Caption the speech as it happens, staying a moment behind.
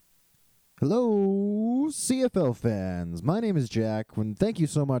Hello, CFL fans. My name is Jack, and thank you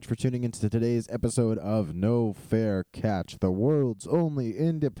so much for tuning into today's episode of No Fair Catch, the world's only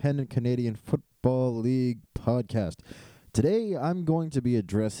independent Canadian Football League podcast. Today, I'm going to be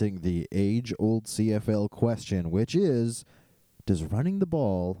addressing the age-old CFL question, which is, does running the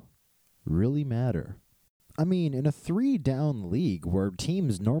ball really matter? I mean, in a 3-down league where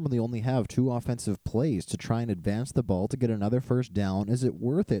teams normally only have 2 offensive plays to try and advance the ball to get another first down, is it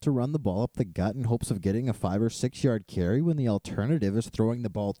worth it to run the ball up the gut in hopes of getting a 5 or 6 yard carry when the alternative is throwing the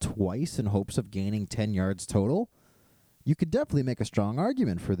ball twice in hopes of gaining 10 yards total? You could definitely make a strong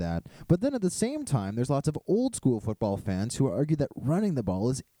argument for that, but then at the same time, there's lots of old-school football fans who argue that running the ball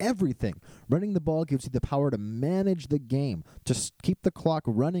is everything. Running the ball gives you the power to manage the game, to keep the clock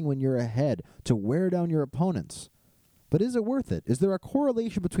running when you're ahead, to wear down your opponents. But is it worth it? Is there a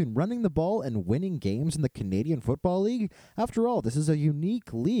correlation between running the ball and winning games in the Canadian Football League? After all, this is a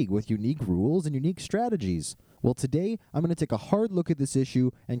unique league with unique rules and unique strategies. Well, today, I'm going to take a hard look at this issue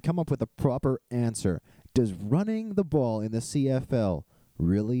and come up with a proper answer. Does running the ball in the CFL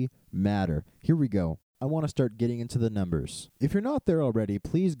really matter? Here we go. I want to start getting into the numbers. If you're not there already,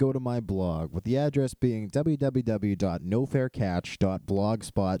 please go to my blog, with the address being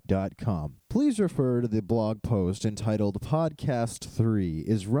www.nofaircatch.blogspot.com. Please refer to the blog post entitled Podcast 3,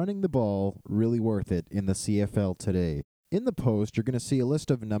 Is Running the Ball Really Worth It in the CFL Today? In the post, you're going to see a list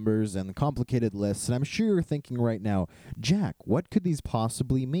of numbers and complicated lists, and I'm sure you're thinking right now, Jack, what could these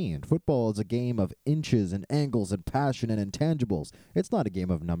possibly mean? Football is a game of inches and angles and passion and intangibles. It's not a game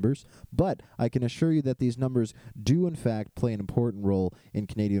of numbers, but I can assure you that these numbers do in fact play an important role in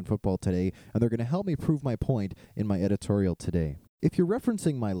Canadian football today, and they're going to help me prove my point in my editorial today. If you're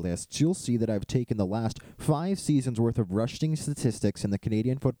referencing my lists, you'll see that I've taken the last 5 seasons worth of rushing statistics in the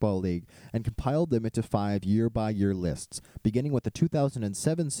Canadian Football League and compiled them into 5 year-by-year lists, beginning with the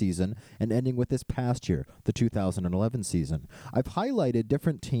 2007 season and ending with this past year, the 2011 season. I've highlighted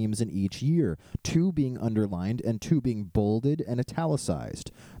different teams in each year, 2 being underlined and 2 being bolded and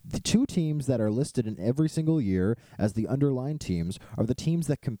italicized. The 2 teams that are listed in every single year as the underlined teams are the teams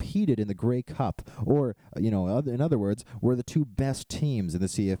that competed in the Grey Cup, or, in other words, were the 2 best teams in the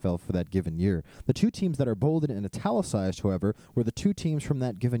CFL for that given year. The 2 teams that are bolded and italicized, however, were the 2 teams from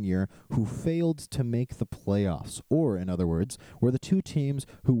that given year who failed to make the playoffs, or, in other words, were the 2 teams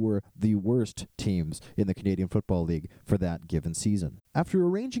who were the worst teams in the Canadian Football League for that given season. After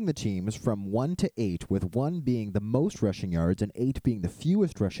arranging the teams from 1 to 8, with 1 being the most rushing yards and 8 being the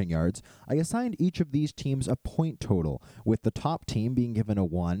fewest rushing yards, I assigned each of these teams a point total, with the top team being given a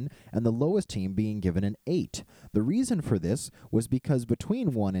 1 and the lowest team being given an 8. The reason for this was because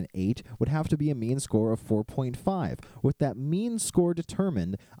between 1 and 8 would have to be a mean score of 4.5. With that mean score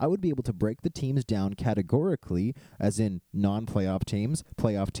determined, I would be able to break the teams down categorically, as in non-playoff teams,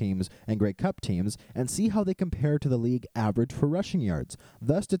 playoff teams, and Grey Cup teams, and see how they compare to the league average for rushing yards,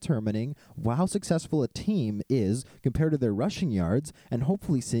 thus determining how successful a team is compared to their rushing yards, and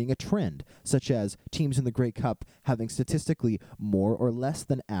hopefully seeing a trend, such as teams in the Grey Cup having statistically more or less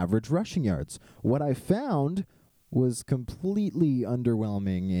than average rushing yards. What I found was completely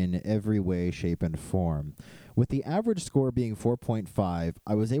underwhelming in every way, shape, and form. With the average score being 4.5,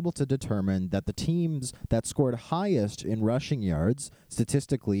 I was able to determine that the teams that scored highest in rushing yards,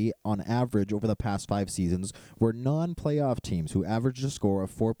 statistically on average over the past 5 seasons, were non-playoff teams who averaged a score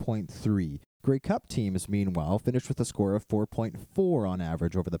of 4.3. Grey Cup teams, meanwhile, finished with a score of 4.4 on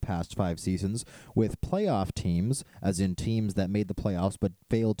average over the past 5 seasons, with playoff teams, as in teams that made the playoffs but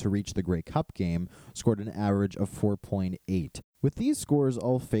failed to reach the Grey Cup game, scored an average of 4.8. With these scores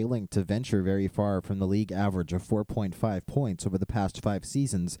all failing to venture very far from the league average of 4.5 points over the past 5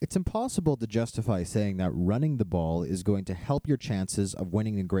 seasons, it's impossible to justify saying that running the ball is going to help your chances of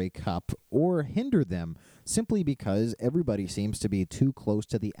winning the Grey Cup or hinder them, simply because everybody seems to be too close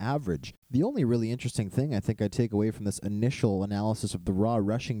to the average. The only really interesting thing I think I take away from this initial analysis of the raw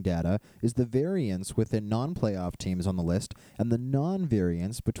rushing data is the variance within non-playoff teams on the list and the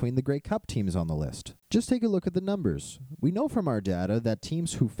non-variance between the Grey Cup teams on the list. Just take a look at the numbers. We know from our data that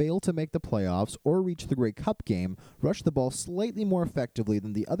teams who fail to make the playoffs or reach the Grey Cup game rush the ball slightly more effectively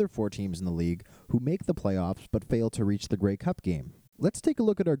than the other 4 teams in the league who make the playoffs but fail to reach the Grey Cup game. Let's take a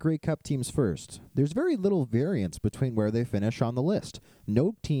look at our Grey Cup teams first. There's very little variance between where they finish on the list.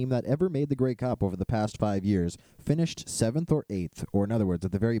 No team that ever made the Grey Cup over the past 5 years finished 7th or 8th, or in other words,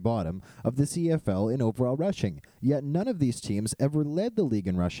 at the very bottom, of the CFL in overall rushing. Yet none of these teams ever led the league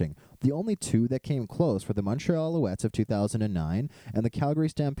in rushing. The only 2 that came close were the Montreal Alouettes of 2009 and the Calgary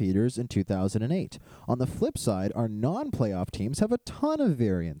Stampeders in 2008. On the flip side, our non-playoff teams have a ton of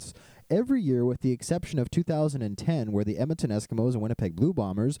variance. every year with the exception of 2010, where the Edmonton Eskimos and Winnipeg Blue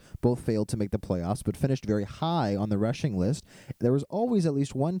Bombers both failed to make the playoffs but finished very high on the rushing list, there was always at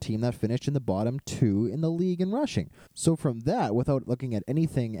least one team that finished in the bottom 2 in the league in rushing. So from that, without looking at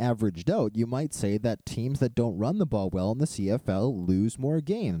anything averaged out, you might say that teams that don't run the ball well in the CFL lose more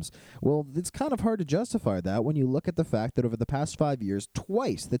games. Well, it's kind of hard to justify that when you look at the fact that over the past 5 years,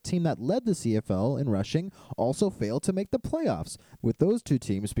 twice the team that led the CFL in rushing also failed to make the playoffs, with those two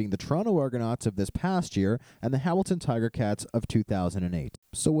teams being the Toronto Argonauts of this past year and the Hamilton Tiger Cats of 2008.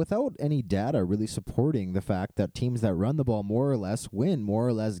 So without any data really supporting the fact that teams that run the ball more or less win more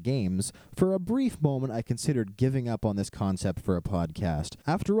or less games, for a brief moment I considered giving up on this concept for a podcast.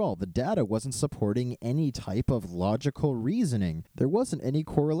 After all, the data wasn't supporting any type of logical reasoning. There wasn't any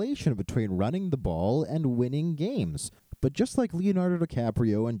correlation between running the ball and winning games. But just like Leonardo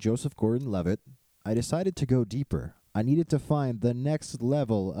DiCaprio and Joseph Gordon-Levitt, I decided to go deeper. I needed to find the next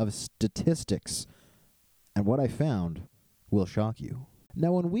level of statistics. And what I found will shock you.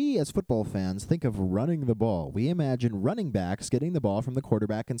 Now, when we as football fans think of running the ball, we imagine running backs getting the ball from the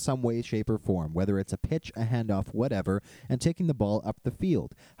quarterback in some way, shape, or form, whether it's a pitch, a handoff, whatever, and taking the ball up the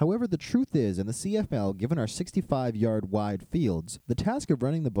field. However, the truth is, in the CFL, given our 65-yard wide fields, the task of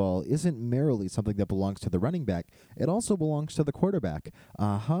running the ball isn't merely something that belongs to the running back, it also belongs to the quarterback.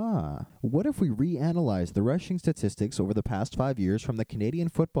 Aha! What if we reanalyze the rushing statistics over the past 5 years from the Canadian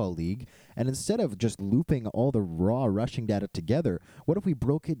Football League, and instead of just looping all the raw rushing data together, what if we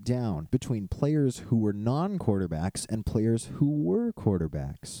broke it down between players who were non-quarterbacks and players who were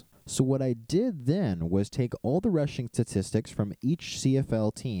quarterbacks? So what I did then was take all the rushing statistics from each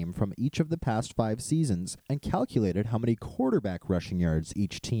CFL team from each of the past 5 seasons and calculated how many quarterback rushing yards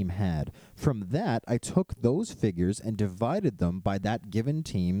each team had. From that, I took those figures and divided them by that given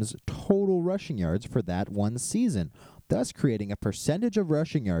team's total rushing yards for that one season, thus creating a percentage of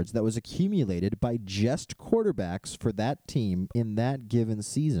rushing yards that was accumulated by just quarterbacks for that team in that given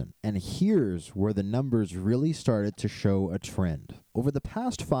season. And here's where the numbers really started to show a trend. Over the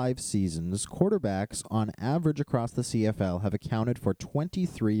past 5 seasons, quarterbacks on average across the CFL have accounted for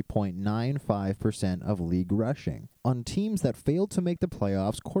 23.95% of league rushing. On teams that failed to make the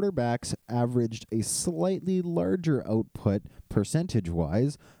playoffs, quarterbacks averaged a slightly larger output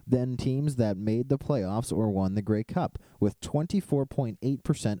percentage-wise than teams that made the playoffs or won the Grey Cup, with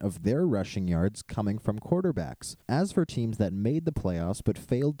 24.8% of their rushing yards coming from quarterbacks. As for teams that made the playoffs but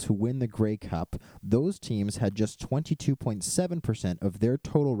failed to win the Grey Cup, those teams had just 22.7% of their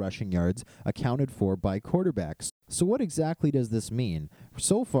total rushing yards accounted for by quarterbacks. So what exactly does this mean?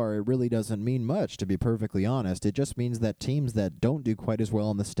 So far, it really doesn't mean much, to be perfectly honest. It just means that teams that don't do quite as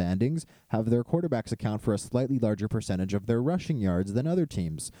well in the standings have their quarterbacks account for a slightly larger percentage of their rushing yards than other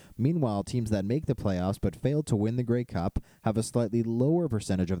teams. Meanwhile, teams that make the playoffs but fail to win the Grey Cup have a slightly lower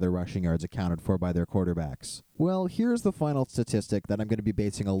percentage of their rushing yards accounted for by their quarterbacks. Well, here's the final statistic that I'm going to be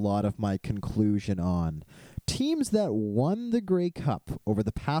basing a lot of my conclusion on. Teams that won the Grey Cup over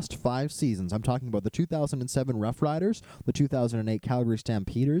the past 5 seasons, I'm talking about the 2007 Rough Riders, the 2008 Calgary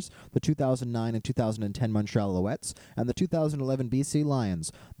Stampeders, the 2009 and 2010 Montreal Alouettes, and the 2011 BC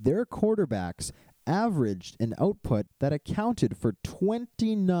Lions, their quarterbacks averaged an output that accounted for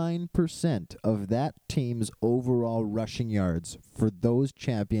 29% of that team's overall rushing yards for those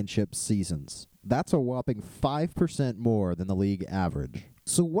championship seasons. That's a whopping 5% more than the league average.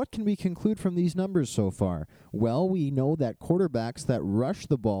 So what can we conclude from these numbers so far? Well, we know that quarterbacks that rush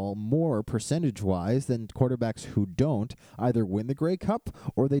the ball more percentage-wise than quarterbacks who don't either win the Grey Cup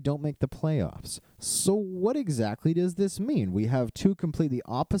or they don't make the playoffs. So what exactly does this mean? We have 2 completely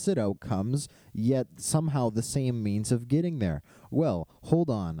opposite outcomes, yet somehow the same means of getting there. Well, hold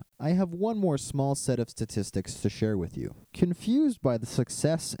on. I have one more small set of statistics to share with you. Confused by the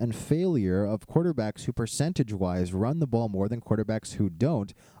success and failure of quarterbacks who percentage-wise run the ball more than quarterbacks who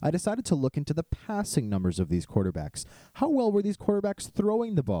don't, I decided to look into the passing numbers of these quarterbacks. How well were these quarterbacks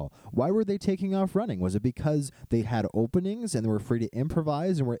throwing the ball? Why were they taking off running? Was it because they had openings and were free to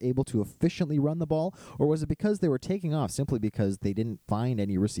improvise and were able to efficiently run the ball? Or was it because they were taking off simply because they didn't find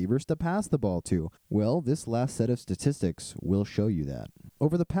any receivers to pass the ball to? Well, this last set of statistics will show you that.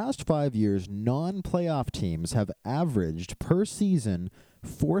 Over the past 5 years, non-playoff teams have averaged per season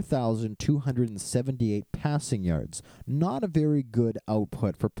 4,278 passing yards. Not a very good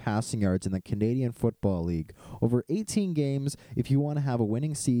output for passing yards in the Canadian Football League. Over 18 games, if you want to have a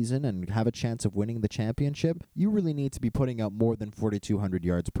winning season and have a chance of winning the championship, you really need to be putting up more than 4,200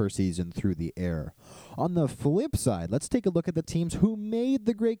 yards per season through the air. On the flip side, let's take a look at the teams who made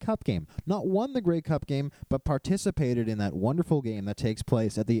the Grey Cup game. Not won the Grey Cup game, but participated in that wonderful game that takes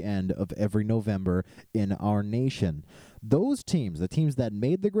place at the end of every November in our nation. Those teams, the teams that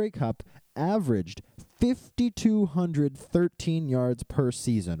made the Grey Cup, averaged 5,213 yards per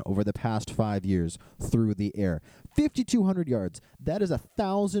season over the past 5 years through the air. 5,200 yards. That is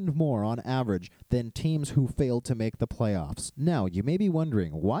 1,000 more on average than teams who failed to make the playoffs. Now, you may be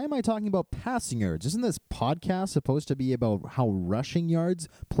wondering, why am I talking about passing yards? Isn't this podcast supposed to be about how rushing yards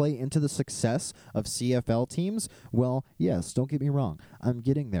play into the success of CFL teams? Well, yes, don't get me wrong. I'm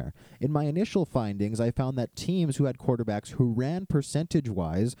getting there. In my initial findings, I found that teams who had quarterbacks who ran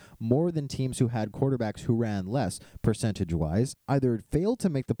percentage-wise more than teams who had quarterbacks who ran less percentage-wise either failed to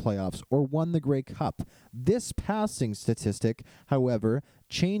make the playoffs or won the Grey Cup. This passing statistic, however,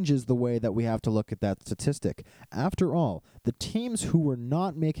 changes the way that we have to look at that statistic. After all, the teams who were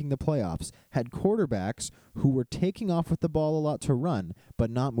not making the playoffs had quarterbacks who were taking off with the ball a lot to run,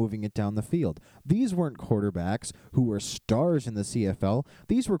 but not moving it down the field. These weren't quarterbacks who were stars in the CFL.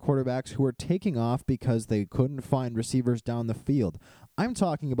 These were quarterbacks who were taking off because they couldn't find receivers down the field. I'm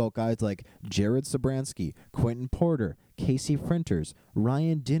talking about guys like Jared Sabransky, Quentin Porter, Casey Printers,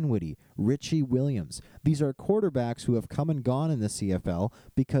 Ryan Dinwiddie, Richie Williams. These are quarterbacks who have come and gone in the CFL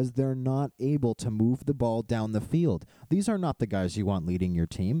because they're not able to move the ball down the field. These are not the guys you want leading your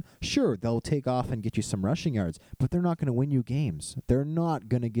team. Sure, they'll take off and get you some rushing yards, but they're not going to win you games. They're not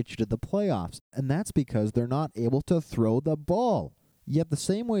going to get you to the playoffs, and that's because they're not able to throw the ball. Yet the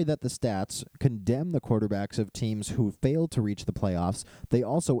same way that the stats condemn the quarterbacks of teams who failed to reach the playoffs, they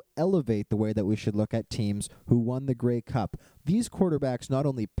also elevate the way that we should look at teams who won the Grey Cup. These quarterbacks not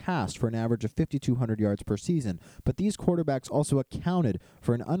only passed for an average of 5,200 yards per season, but these quarterbacks also accounted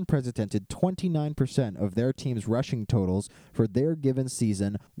for an unprecedented 29% of their team's rushing totals for their given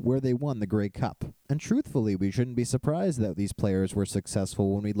season where they won the Grey Cup. And truthfully, we shouldn't be surprised that these players were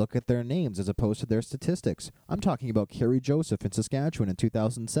successful when we look at their names as opposed to their statistics. I'm talking about Kerry Joseph in Saskatchewan in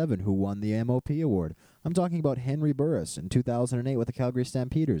 2007, who won the MOP award. I'm talking about Henry Burris in 2008 with the Calgary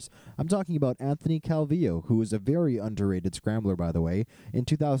Stampeders. I'm talking about Anthony Calvillo, who was a very underrated scrambler, by the way, in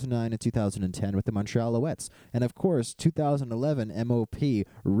 2009 and 2010 with the Montreal Alouettes. And of course, 2011 MOP,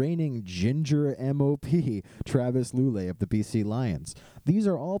 reigning Ginger MOP, Travis Lulay of the BC Lions. These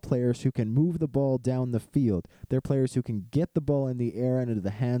are all players who can move the ball down the field. They're players who can get the ball in the air and into the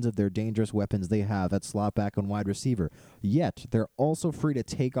hands of their dangerous weapons they have at slot back and wide receiver. Yet, they're also free to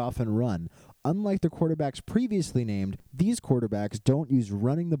take off and run. Unlike the quarterbacks previously named, these quarterbacks don't use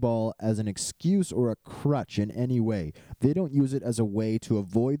running the ball as an excuse or a crutch in any way. They don't use it as a way to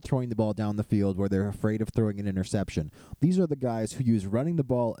avoid throwing the ball down the field where they're afraid of throwing an interception. These are the guys who use running the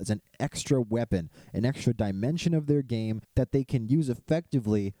ball as an extra weapon, an extra dimension of their game that they can use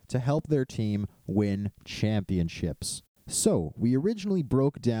effectively to help their team win championships. So, we originally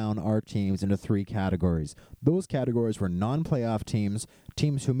broke down our teams into 3 categories. Those categories were non-playoff teams,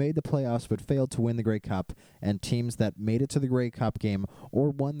 teams who made the playoffs but failed to win the Grey Cup, and teams that made it to the Grey Cup game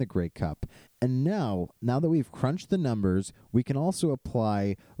or won the Grey Cup. And now that we've crunched the numbers, we can also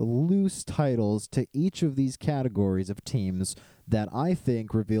apply loose titles to each of these categories of teams that I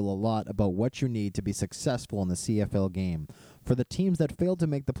think reveal a lot about what you need to be successful in the CFL game. For the teams that failed to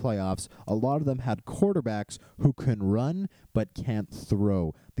make the playoffs, a lot of them had quarterbacks who can run but can't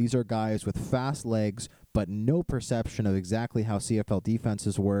throw. These are guys with fast legs but no perception of exactly how CFL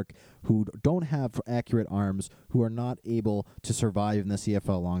defenses work, who don't have accurate arms, who are not able to survive in the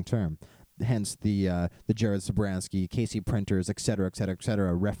CFL long term. Hence the Jared Sabransky, Casey Printers,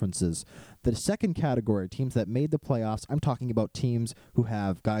 etc., references. The second category, teams that made the playoffs, I'm talking about teams who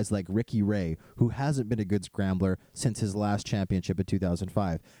have guys like Ricky Ray, who hasn't been a good scrambler since his last championship in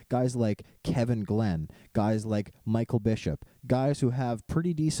 2005. Guys like Kevin Glenn, guys like Michael Bishop, guys who have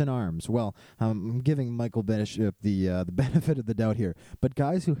pretty decent arms. Well, I'm giving Michael Bishop the benefit of the doubt here, but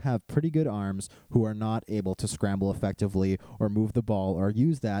guys who have pretty good arms who are not able to scramble effectively or move the ball or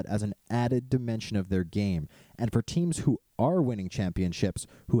use that as an added dimension of their game. And for teams who are winning championships,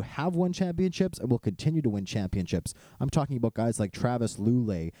 who have won championships and will continue to win championships, I'm talking about guys like Travis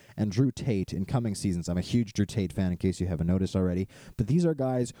Lulay and Drew Tate in coming seasons. I'm a huge Drew Tate fan in case you haven't noticed already, but these are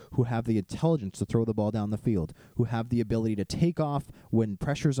guys who have the intelligence to throw the ball down the field, who have the ability to take off when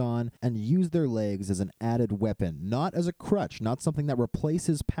pressure's on and use their legs as an added weapon, not as a crutch, not something that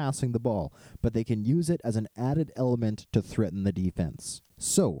replaces passing the ball, but they can use it as an added element to threaten the defense.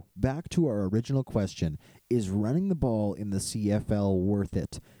 So, back to our original question, is running the ball in the CFL worth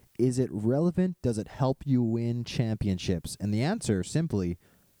it? Is it relevant? Does it help you win championships? And the answer, simply,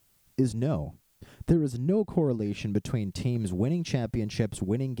 is no. There is no correlation between teams winning championships,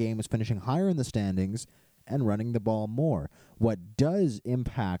 winning games, finishing higher in the standings, and running the ball more. What does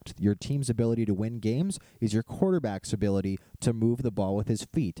impact your team's ability to win games is your quarterback's ability to move the ball with his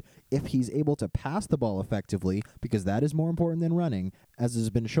feet. If he's able to pass the ball effectively, because that is more important than running, as has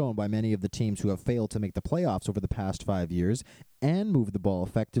been shown by many of the teams who have failed to make the playoffs over the past 5 years, and move the ball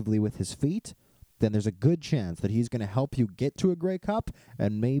effectively with his feet, then there's a good chance that he's going to help you get to a Grey Cup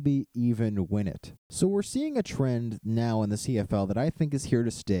and maybe even win it. So we're seeing a trend now in the CFL that I think is here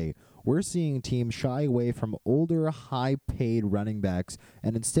to stay. We're seeing teams shy away from older, high-paid running backs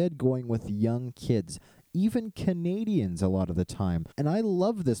and instead going with young kids, even Canadians a lot of the time. And I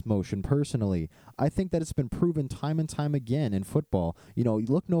love this motion personally. I think that it's been proven time and time again in football. You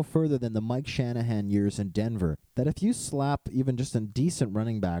look no further than the Mike Shanahan years in Denver, that if you slap even just a decent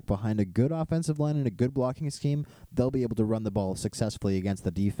running back behind a good offensive line and a good blocking scheme, they'll be able to run the ball successfully against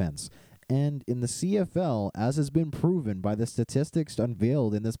the defense. And in the CFL, as has been proven by the statistics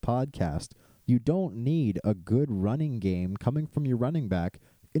unveiled in this podcast, you don't need a good running game coming from your running back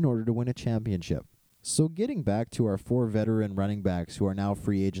in order to win a championship. So getting back to our 4 veteran running backs who are now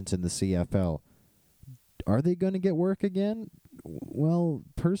free agents in the CFL, are they going to get work again? Well,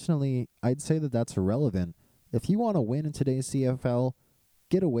 personally, I'd say that that's irrelevant. If you want to win in today's CFL,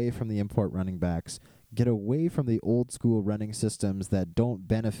 get away from the import running backs. Get away from the old school running systems that don't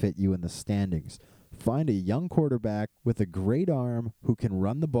benefit you in the standings. Find a young quarterback with a great arm who can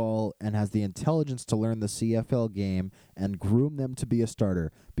run the ball and has the intelligence to learn the CFL game and groom them to be a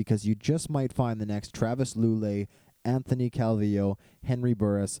starter, because you just might find the next Travis Lulay, Anthony Calvillo, Henry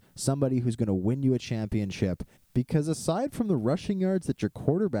Burris, somebody who's going to win you a championship. Because aside from the rushing yards that your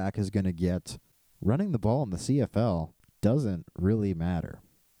quarterback is going to get, running the ball in the CFL doesn't really matter.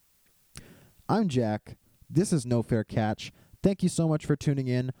 I'm Jack. This is No Fair Catch. Thank you so much for tuning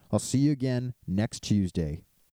in. I'll see you again next Tuesday.